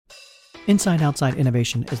Inside Outside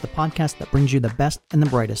Innovation is the podcast that brings you the best and the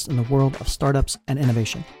brightest in the world of startups and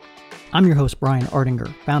innovation. I'm your host, Brian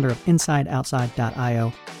Ardinger, founder of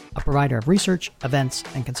InsideOutside.io, a provider of research, events,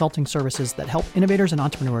 and consulting services that help innovators and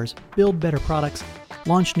entrepreneurs build better products,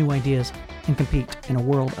 launch new ideas, and compete in a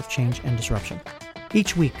world of change and disruption.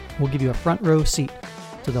 Each week, we'll give you a front row seat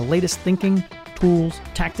to the latest thinking, tools,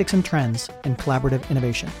 tactics, and trends in collaborative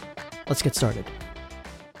innovation. Let's get started.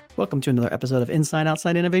 Welcome to another episode of Inside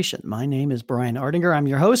Outside Innovation. My name is Brian Ardinger. I'm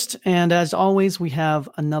your host. And as always, we have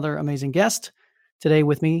another amazing guest. Today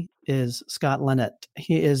with me is Scott Lennett.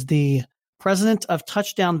 He is the president of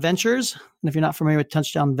Touchdown Ventures. And if you're not familiar with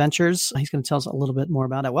Touchdown Ventures, he's going to tell us a little bit more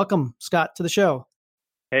about it. Welcome, Scott, to the show.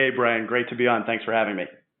 Hey, Brian. Great to be on. Thanks for having me.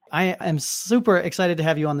 I am super excited to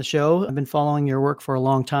have you on the show. I've been following your work for a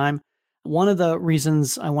long time. One of the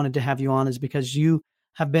reasons I wanted to have you on is because you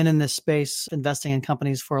have been in this space, investing in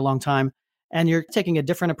companies for a long time, and you're taking a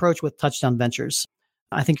different approach with Touchdown Ventures.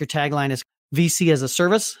 I think your tagline is VC as a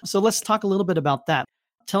service. So let's talk a little bit about that.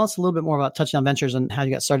 Tell us a little bit more about Touchdown Ventures and how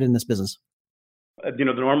you got started in this business. The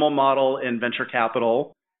normal model in venture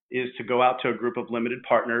capital is to go out to a group of limited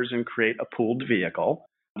partners and create a pooled vehicle.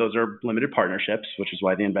 Those are limited partnerships, which is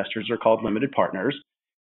why the investors are called limited partners.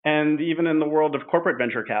 And even in the world of corporate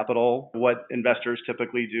venture capital, what investors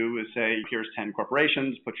typically do is say, here's 10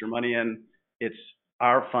 corporations, put your money in. It's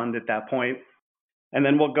our fund at that point. And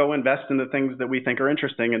then we'll go invest in the things that we think are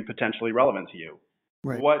interesting and potentially relevant to you.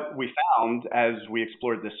 Right. What we found as we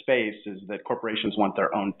explored this space is that corporations want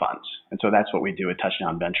their own funds. And so that's what we do at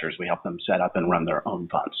Touchdown Ventures. We help them set up and run their own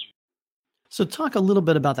funds. So talk a little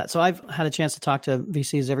bit about that. So I've had a chance to talk to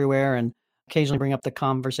VCs everywhere and occasionally bring up the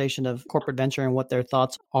conversation of corporate venture and what their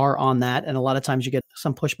thoughts are on that. And a lot of times you get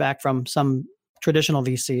some pushback from some traditional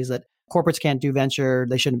VCs that corporates can't do venture,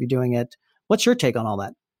 they shouldn't be doing it. What's your take on all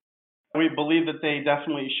that? We believe that they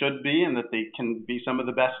definitely should be and that they can be some of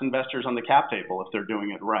the best investors on the cap table if they're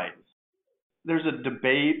doing it right. There's a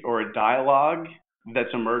debate or a dialogue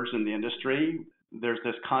that's emerged in the industry. There's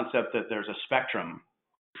this concept that there's a spectrum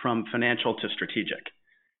from financial to strategic,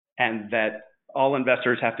 and that all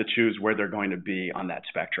investors have to choose where they're going to be on that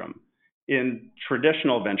spectrum. In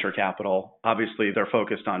traditional venture capital, obviously they're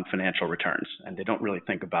focused on financial returns and they don't really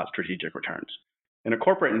think about strategic returns. In a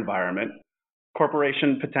corporate environment,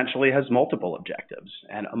 corporation potentially has multiple objectives,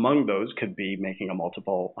 and among those could be making a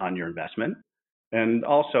multiple on your investment. And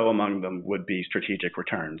also among them would be strategic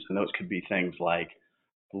returns. And those could be things like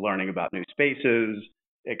learning about new spaces.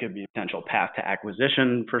 It could be potential path to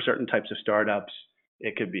acquisition for certain types of startups.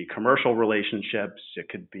 It could be commercial relationships. It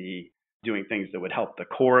could be doing things that would help the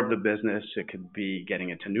core of the business. It could be getting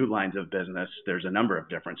into new lines of business. There's a number of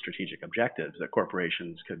different strategic objectives that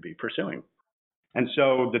corporations could be pursuing. And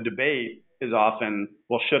so the debate is often,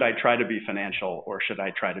 well, should I try to be financial or should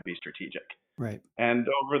I try to be strategic? Right. And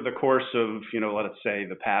over the course of, let's say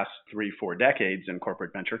the past 3-4 decades in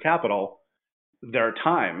corporate venture capital, there are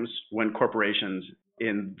times when corporations,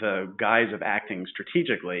 in the guise of acting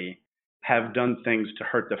strategically, have done things to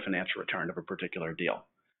hurt the financial return of a particular deal.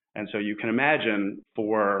 And so you can imagine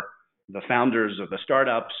for the founders of the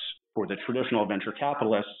startups, for the traditional venture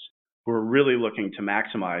capitalists who are really looking to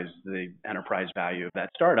maximize the enterprise value of that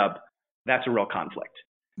startup, that's a real conflict.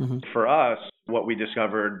 Mm-hmm. For us, what we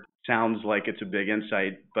discovered sounds like it's a big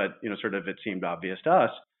insight, but it seemed obvious to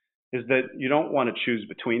us, is that you don't want to choose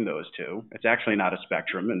between those two. It's actually not a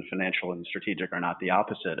spectrum, and financial and strategic are not the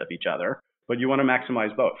opposite of each other, but you want to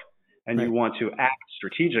maximize both. And right. You want to act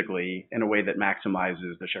strategically in a way that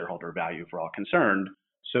maximizes the shareholder value for all concerned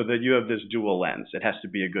so that you have this dual lens. It has to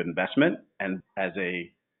be a good investment. And as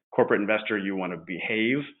a corporate investor, you want to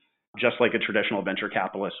behave just like a traditional venture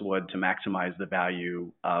capitalist would to maximize the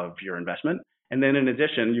value of your investment. And then in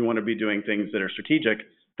addition, you want to be doing things that are strategic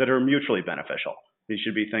that are mutually beneficial. These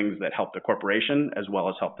should be things that help the corporation as well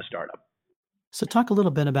as help the startup. So talk a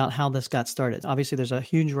little bit about how this got started. Obviously, there's a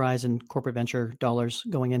huge rise in corporate venture dollars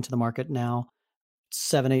going into the market now.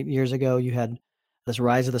 7-8 years ago, you had this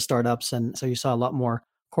rise of the startups. And so you saw a lot more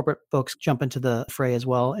corporate folks jump into the fray as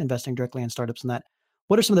well, investing directly in startups and that.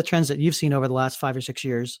 What are some of the trends that you've seen over the last 5 or 6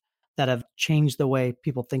 years that have changed the way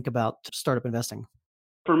people think about startup investing?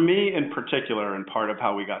 For me in particular, and part of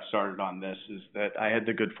how we got started on this is that I had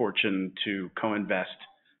the good fortune to co-invest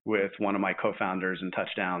with one of my co-founders in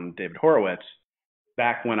Touchdown, David Horowitz,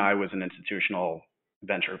 back when I was an institutional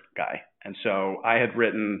venture guy. And so I had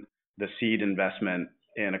written the seed investment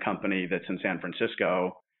in a company that's in San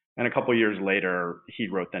Francisco. And a couple of years later, he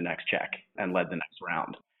wrote the next check and led the next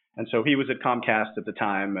round. And so he was at Comcast at the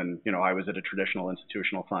time, and I was at a traditional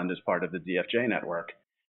institutional fund as part of the DFJ network.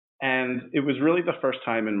 And it was really the first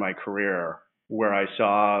time in my career where I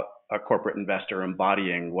saw a corporate investor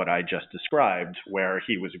embodying what I just described, where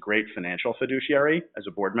he was a great financial fiduciary as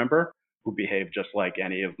a board member who behaved just like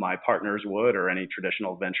any of my partners would or any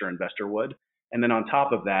traditional venture investor would. And then on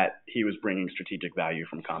top of that, he was bringing strategic value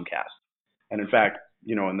from Comcast. And in fact,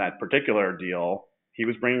 in that particular deal, he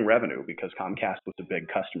was bringing revenue because Comcast was a big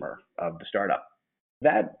customer of the startup.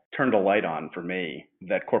 That turned a light on for me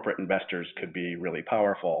that corporate investors could be really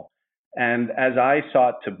powerful. And as I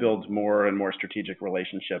sought to build more and more strategic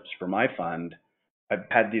relationships for my fund, I've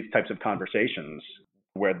had these types of conversations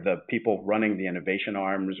where the people running the innovation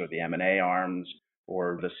arms or the M&A arms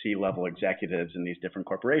or the C-level executives in these different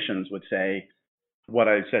corporations would say what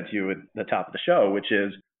I said to you at the top of the show, which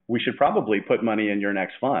is we should probably put money in your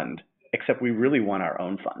next fund, except we really want our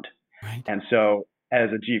own fund. Right. And so as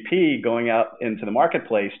a GP going out into the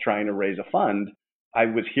marketplace trying to raise a fund, I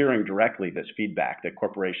was hearing directly this feedback that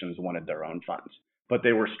corporations wanted their own funds, but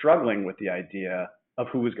they were struggling with the idea of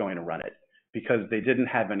who was going to run it because they didn't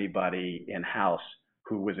have anybody in-house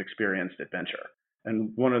who was experienced at venture.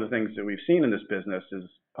 And one of the things that we've seen in this business is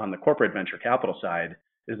on the corporate venture capital side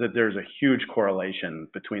is that there's a huge correlation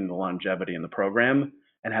between the longevity in the program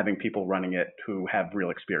and having people running it who have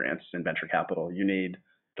real experience in venture capital. You need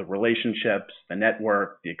the relationships, the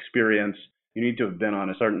network, the experience. You need to have been on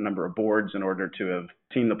a certain number of boards in order to have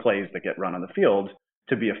seen the plays that get run on the field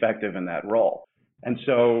to be effective in that role. And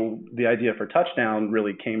so the idea for Touchdown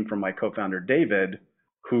really came from my co-founder, David,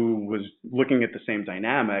 who was looking at the same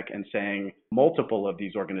dynamic and saying multiple of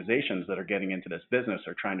these organizations that are getting into this business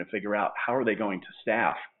are trying to figure out how are they going to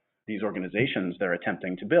staff these organizations they're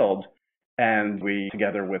attempting to build. And we,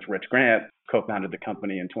 together with Rich Grant, co-founded the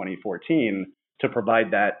company in 2014 to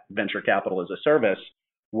provide that venture capital as a service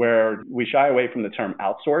where we shy away from the term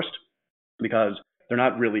outsourced because they're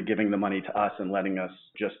not really giving the money to us and letting us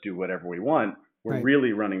just do whatever we want. We're Right.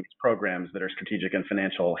 really running these programs that are strategic and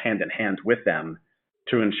financial hand in hand with them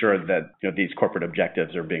to ensure that these corporate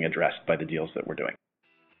objectives are being addressed by the deals that we're doing.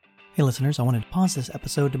 Hey listeners, I wanted to pause this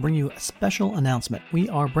episode to bring you a special announcement. We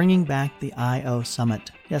are bringing back the I/O Summit.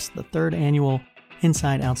 Yes, the third annual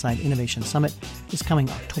Inside Outside Innovation Summit is coming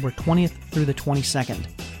October 20th through the 22nd.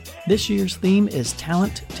 This year's theme is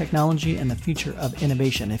talent, technology, and the future of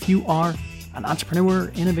innovation. If you are an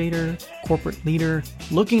entrepreneur, innovator, corporate leader,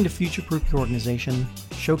 looking to future-proof your organization,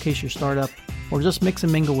 showcase your startup, or just mix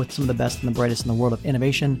and mingle with some of the best and the brightest in the world of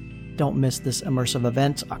innovation, don't miss this immersive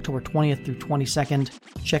event, October 20th through 22nd.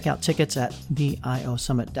 Check out tickets at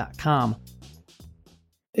theiosummit.com.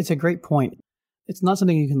 It's a great point. It's not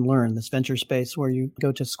something you can learn, this venture space, where you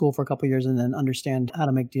go to school for a couple of years and then understand how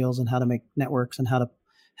to make deals and how to make networks and how to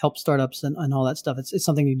help startups and all that stuff. It's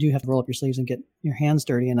something you do have to roll up your sleeves and get your hands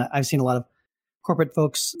dirty. And I've seen a lot of corporate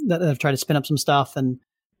folks that have tried to spin up some stuff, and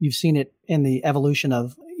you've seen it in the evolution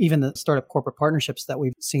of even the startup corporate partnerships that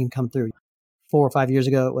we've seen come through. 4 or 5 years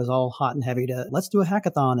ago, it was all hot and heavy to let's do a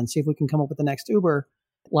hackathon and see if we can come up with the next Uber.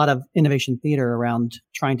 A lot of innovation theater around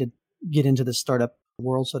trying to get into the startup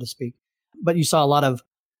world, so to speak. But you saw a lot of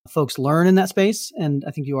folks learn in that space, and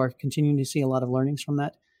I think you are continuing to see a lot of learnings from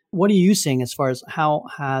that. What are you seeing as far as how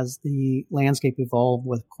has the landscape evolved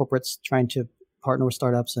with corporates trying to partner with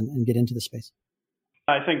startups and get into the space?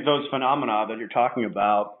 I think those phenomena that you're talking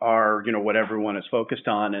about are, what everyone is focused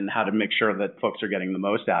on and how to make sure that folks are getting the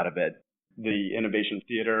most out of it. The innovation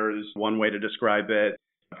theater is one way to describe it.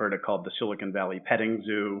 I've heard it called the Silicon Valley petting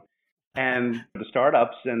zoo. And the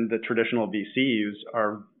startups and the traditional VCs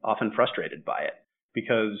are often frustrated by it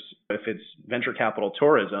because if it's venture capital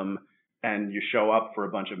tourism and you show up for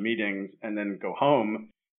a bunch of meetings and then go home,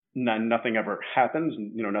 nothing ever happens,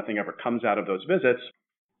 nothing ever comes out of those visits.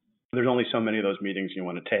 There's only so many of those meetings you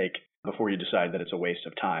want to take before you decide that it's a waste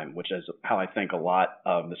of time, which is how I think a lot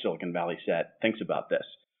of the Silicon Valley set thinks about this.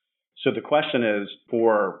 So the question is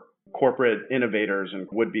for corporate innovators and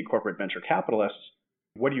would-be corporate venture capitalists,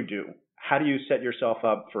 what do you do? How do you set yourself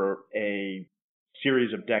up for a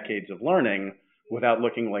series of decades of learning without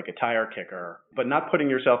looking like a tire kicker, but not putting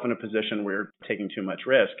yourself in a position where you're taking too much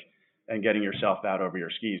risk and getting yourself out over your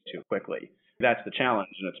skis too quickly? That's the challenge,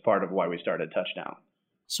 and it's part of why we started Touchdown.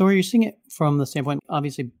 So are you seeing it from the standpoint,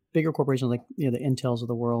 obviously bigger corporations like the Intels of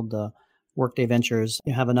the world, the Workday Ventures,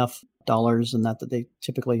 you have enough dollars and that they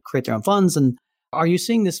typically create their own funds. And are you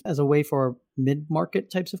seeing this as a way for mid-market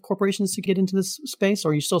types of corporations to get into this space?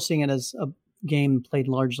 Or are you still seeing it as a game played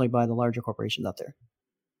largely by the larger corporations out there?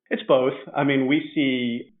 It's both. I mean, we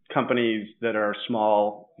see companies that are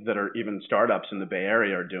small, that are even startups in the Bay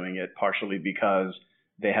Area are doing it partially because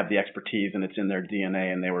they have the expertise and it's in their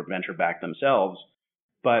DNA and they were venture-backed themselves.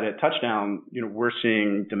 But at Touchdown, we're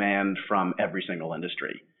seeing demand from every single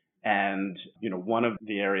industry. And, one of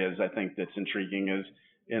the areas I think that's intriguing is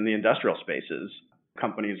in the industrial spaces.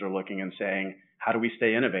 Companies are looking and saying, how do we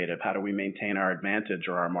stay innovative? How do we maintain our advantage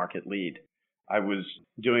or our market lead? I was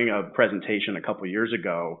doing a presentation a couple of years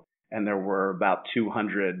ago, and there were about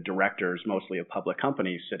 200 directors, mostly of public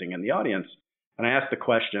companies, sitting in the audience. And I asked the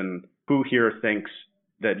question, who here thinks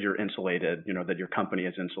that you're insulated, that your company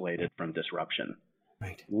is insulated from disruption?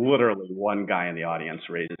 Right. Literally one guy in the audience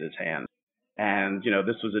raised his hand. And,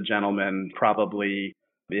 this was a gentleman probably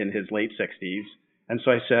in his late 60s. And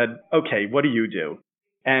so I said, okay, what do you do?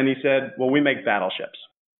 And he said, well, we make battleships.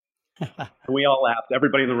 And we all laughed.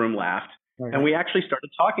 Everybody in the room laughed. Right. And we actually started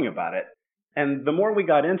talking about it. And the more we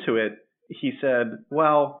got into it, he said,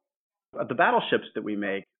 well, the battleships that we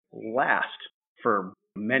make last for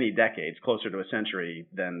many decades, closer to a century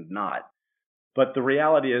than not. But the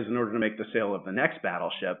reality is, in order to make the sale of the next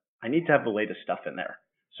battleship, I need to have the latest stuff in there.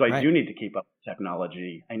 So I do need to keep up with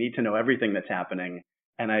technology. I need to know everything that's happening.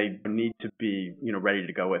 And I need to be, ready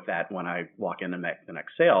to go with that when I walk in the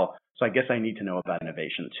next sale. So I guess I need to know about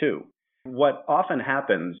innovation too. What often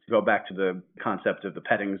happens, to go back to the concept of the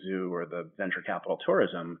petting zoo or the venture capital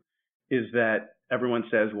tourism, is that everyone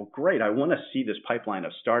says, well, great, I want to see this pipeline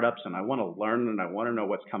of startups and I want to learn and I want to know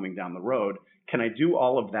what's coming down the road. Can I do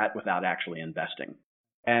all of that without actually investing?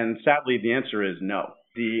 And sadly, the answer is no.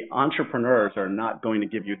 The entrepreneurs are not going to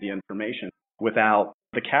give you the information without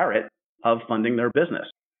the carrot of funding their business.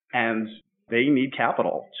 And they need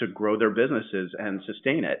capital to grow their businesses and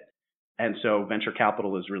sustain it. And so venture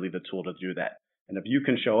capital is really the tool to do that. And if you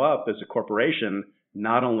can show up as a corporation,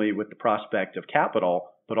 not only with the prospect of capital,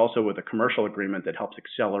 but also with a commercial agreement that helps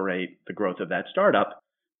accelerate the growth of that startup,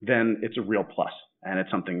 then it's a real plus. And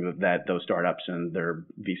it's something that those startups and their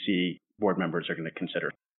VC board members are going to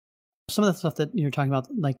consider. Some of the stuff that you're talking about,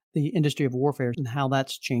 like the industry of warfare and how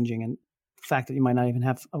that's changing, and the fact that you might not even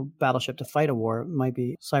have a battleship to fight a war, it might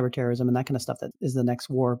be cyber terrorism and that kind of stuff that is the next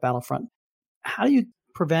war battlefront. How do you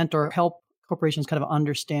prevent or help corporations kind of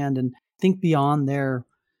understand and think beyond their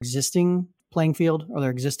existing playing field or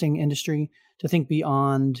their existing industry to think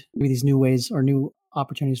beyond maybe these new ways or new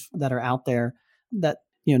opportunities that are out there, that,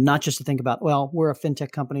 not just to think about, well, we're a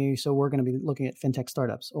fintech company, so we're going to be looking at fintech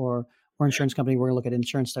startups, or we're an insurance company, we're going to look at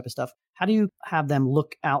insurance type of stuff. How do you have them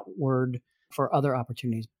look outward for other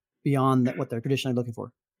opportunities beyond what they're traditionally looking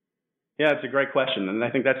for? Yeah, it's a great question. And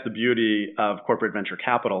I think that's the beauty of corporate venture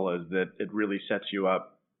capital, is that it really sets you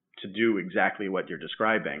up to do exactly what you're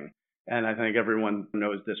describing. And I think everyone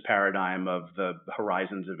knows this paradigm of the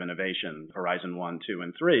horizons of innovation, horizon 1, 2,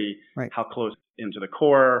 and 3. Right. How close into the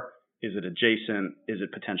core? Is it adjacent? Is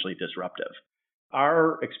it potentially disruptive?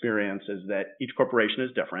 Our experience is that each corporation is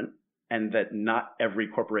different, and that not every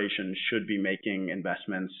corporation should be making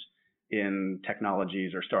investments in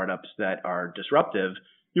technologies or startups that are disruptive.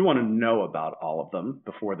 You want to know about all of them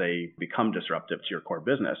before they become disruptive to your core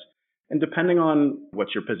business. And depending on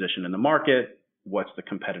what's your position in the market, what's the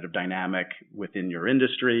competitive dynamic within your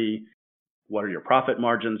industry, what are your profit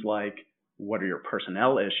margins like, what are your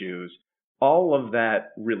personnel issues, all of that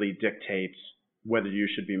really dictates whether you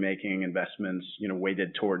should be making investments,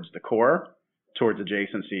 weighted towards the core, towards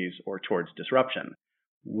adjacencies, or towards disruption.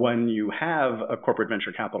 When you have a corporate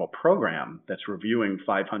venture capital program that's reviewing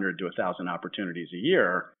 500 to 1,000 opportunities a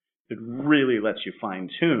year, it really lets you fine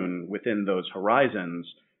tune within those horizons,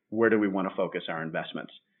 where do we want to focus our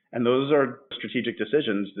investments? And those are strategic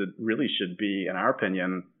decisions that really should be, in our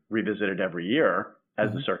opinion, revisited every year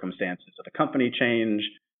as the circumstances of the company change,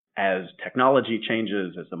 as technology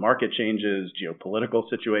changes, as the market changes, geopolitical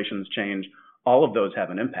situations change. All of those have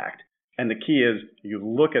an impact. And the key is you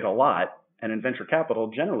look at a lot, and in venture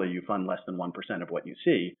capital, generally you fund less than 1% of what you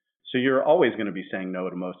see. So you're always going to be saying no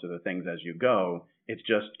to most of the things as you go. It's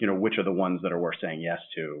just, which are the ones that are worth saying yes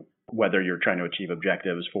to, whether you're trying to achieve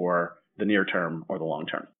objectives for the near term or the long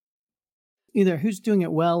term. Either who's doing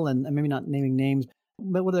it well, and maybe not naming names,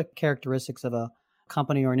 but what are the characteristics of a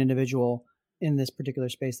company or an individual in this particular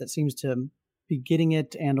space that seems to be getting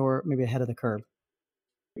it and or maybe ahead of the curve?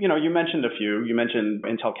 You mentioned a few. You mentioned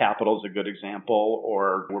Intel Capital is a good example,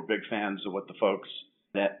 or we're big fans of what the folks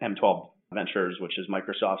at M12 Ventures, which is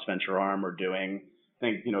Microsoft's venture arm, are doing. I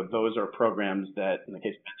think, those are programs that, in the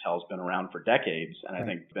case of Intel, has been around for decades, and I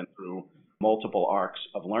think been through multiple arcs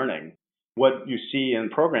of learning. What you see in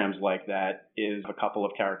programs like that is a couple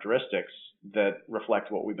of characteristics that reflect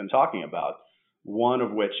what we've been talking about. One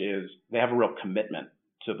of which is they have a real commitment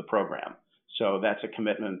to the program. So that's a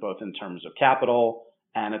commitment both in terms of capital,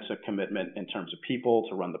 and it's a commitment in terms of people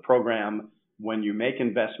to run the program. When you make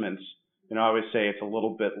investments, I always say it's a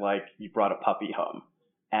little bit like you brought a puppy home.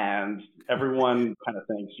 And everyone kind of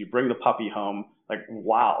thinks you bring the puppy home, Like,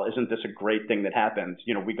 wow, isn't this a great thing that happened?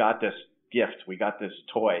 We got this gift, we got this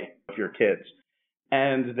toy of your kids.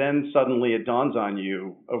 And then suddenly it dawns on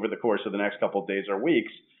you over the course of the next couple of days or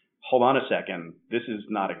weeks, hold on a second, this is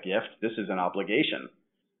not a gift, this is an obligation.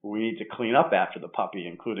 We need to clean up after the puppy,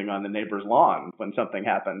 including on the neighbor's lawn when something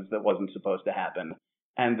happens that wasn't supposed to happen.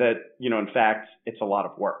 And that, in fact, it's a lot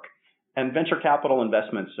of work. And venture capital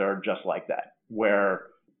investments are just like that, where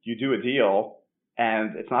you do a deal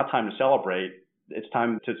and it's not time to celebrate, it's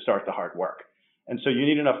time to start the hard work. And so you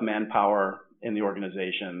need enough manpower in the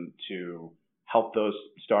organization to help those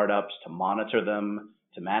startups, to monitor them,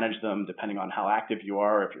 to manage them, depending on how active you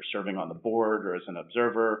are, if you're serving on the board or as an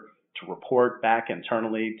observer, to report back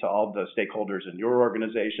internally to all the stakeholders in your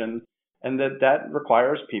organization. And that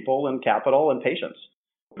requires people and capital and patience.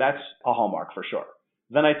 That's a hallmark for sure.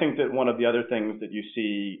 Then I think that one of the other things that you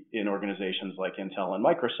see in organizations like Intel and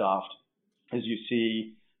Microsoft is you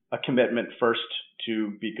see a commitment first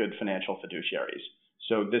to be good financial fiduciaries.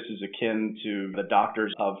 So this is akin to the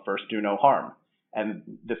doctors of first do no harm. And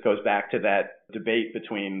this goes back to that debate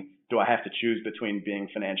between, do I have to choose between being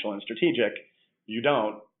financial and strategic? You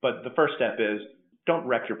don't. But the first step is, don't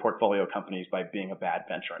wreck your portfolio companies by being a bad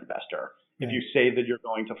venture investor. If you say that you're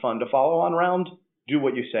going to fund a follow-on round, do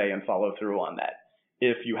what you say and follow through on that.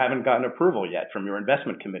 If you haven't gotten approval yet from your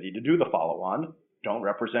investment committee to do the follow-on, don't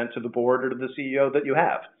represent to the board or to the CEO that you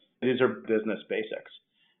have. These are business basics.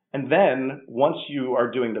 And then once you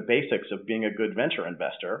are doing the basics of being a good venture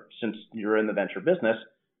investor, since you're in the venture business,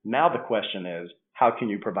 now the question is, how can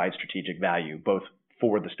you provide strategic value, both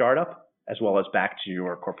for the startup as well as back to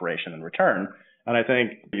your corporation in return? And I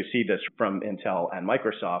think you see this from Intel and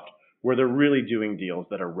Microsoft, where they're really doing deals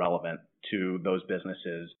that are relevant to those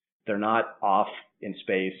businesses. They're not off in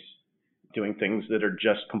space doing things that are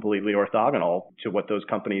just completely orthogonal to what those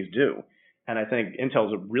companies do. And I think Intel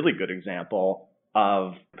is a really good example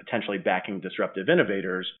of potentially backing disruptive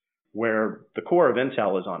innovators, where the core of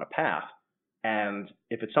Intel is on a path. And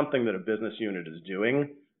if it's something that a business unit is doing,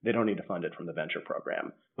 they don't need to fund it from the venture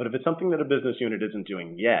program. But if it's something that a business unit isn't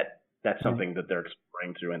doing yet, that's something that they're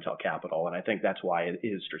exploring through Intel Capital. And I think that's why it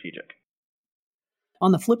is strategic.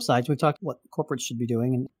 On the flip side, we've talked what corporates should be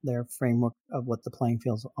doing and their framework of what the playing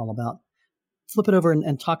field is all about. Flip it over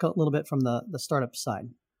and talk a little bit from the startup side.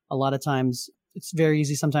 A lot of times, it's very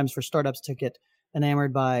easy sometimes for startups to get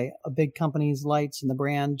enamored by a big company's lights and the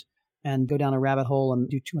brand and go down a rabbit hole and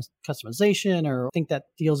do too much customization or think that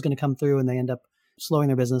deal is going to come through and they end up slowing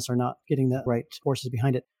their business or not getting the right forces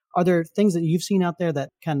behind it. Are there things that you've seen out there that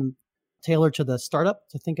can tailor to the startup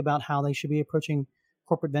to think about how they should be approaching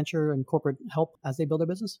corporate venture and corporate help as they build their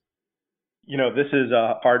business? This is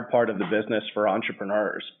a hard part of the business for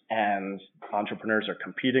entrepreneurs, and entrepreneurs are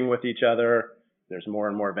competing with each other. There's more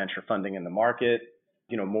and more venture funding in the market.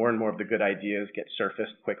 More and more of the good ideas get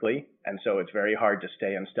surfaced quickly. And so it's very hard to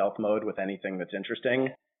stay in stealth mode with anything that's interesting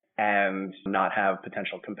and not have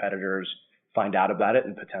potential competitors find out about it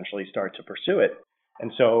and potentially start to pursue it.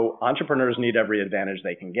 And so entrepreneurs need every advantage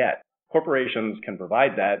they can get. Corporations can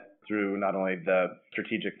provide that through not only the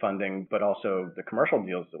strategic funding, but also the commercial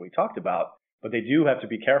deals that we talked about. But they do have to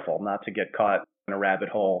be careful not to get caught in a rabbit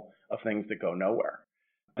hole of things that go nowhere.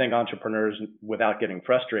 I think entrepreneurs, without getting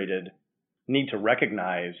frustrated, need to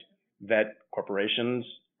recognize that corporations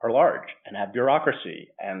are large and have bureaucracy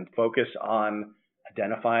and focus on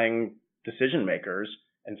identifying decision makers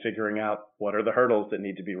and figuring out what are the hurdles that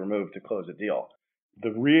need to be removed to close a deal.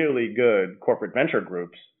 The really good corporate venture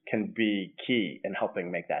groups can be key in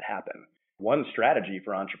helping make that happen. One strategy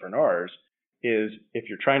for entrepreneurs is, if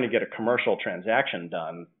you're trying to get a commercial transaction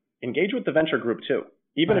done, engage with the venture group too.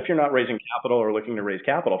 Even if you're not raising capital or looking to raise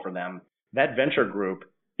capital for them, that venture group,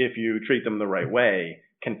 if you treat them the right way,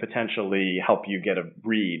 can potentially help you get a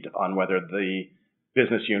read on whether the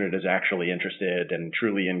business unit is actually interested and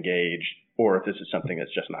truly engaged, or if this is something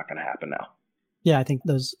that's just not going to happen now. Yeah, I think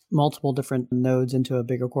those multiple different nodes into a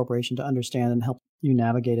bigger corporation to understand and help you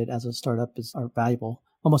navigate it as a startup are valuable.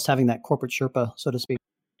 Almost having that corporate Sherpa, so to speak.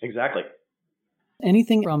 Exactly.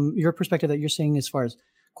 Anything from your perspective that you're seeing as far as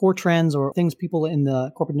core trends or things people in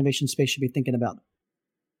the corporate innovation space should be thinking about?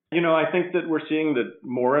 I think that we're seeing that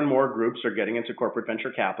more and more groups are getting into corporate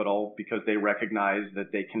venture capital because they recognize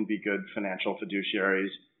that they can be good financial fiduciaries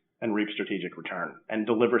and reap strategic return and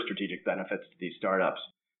deliver strategic benefits to these startups.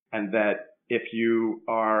 And that if you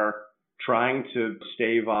are trying to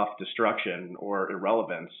stave off destruction or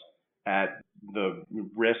irrelevance at the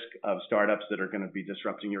risk of startups that are going to be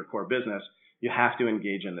disrupting your core business, you have to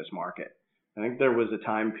engage in this market. I think there was a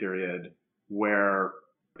time period where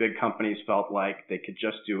big companies felt like they could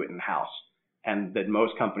just do it in-house, and that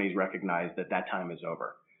most companies recognized that that time is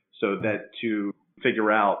over. So that to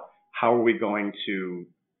figure out how are we going to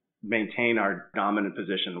maintain our dominant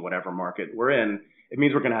position in whatever market we're in, it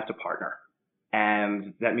means we're going to have to partner.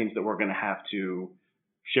 And that means that we're going to have to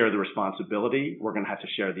share the responsibility. We're going to have to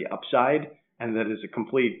share the upside. And that is a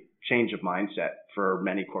complete change of mindset for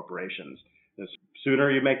many corporations. The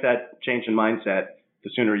sooner you make that change in mindset,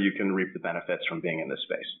 the sooner you can reap the benefits from being in this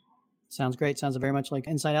space. Sounds great. Sounds very much like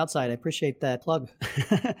Inside Outside. I appreciate that plug.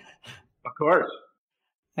 Of course.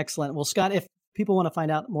 Excellent. Well, Scott, if people want to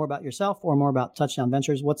find out more about yourself or more about Touchdown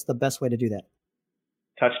Ventures, what's the best way to do that?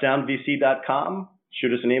 touchdownvc.com.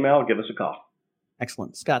 Shoot us an email. Give us a call.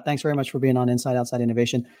 Excellent. Scott, thanks very much for being on Inside Outside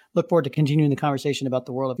Innovation. Look forward to continuing the conversation about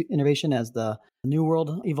the world of innovation as the new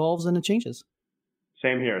world evolves and it changes.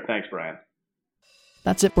 Same here. Thanks, Brian.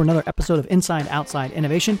 That's it for another episode of Inside Outside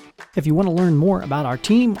Innovation. If you want to learn more about our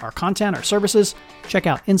team, our content, our services, check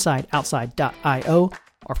out insideoutside.io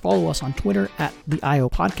or follow us on Twitter at the IO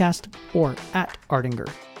Podcast or at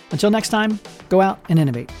Ardinger. Until next time, go out and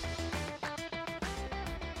innovate.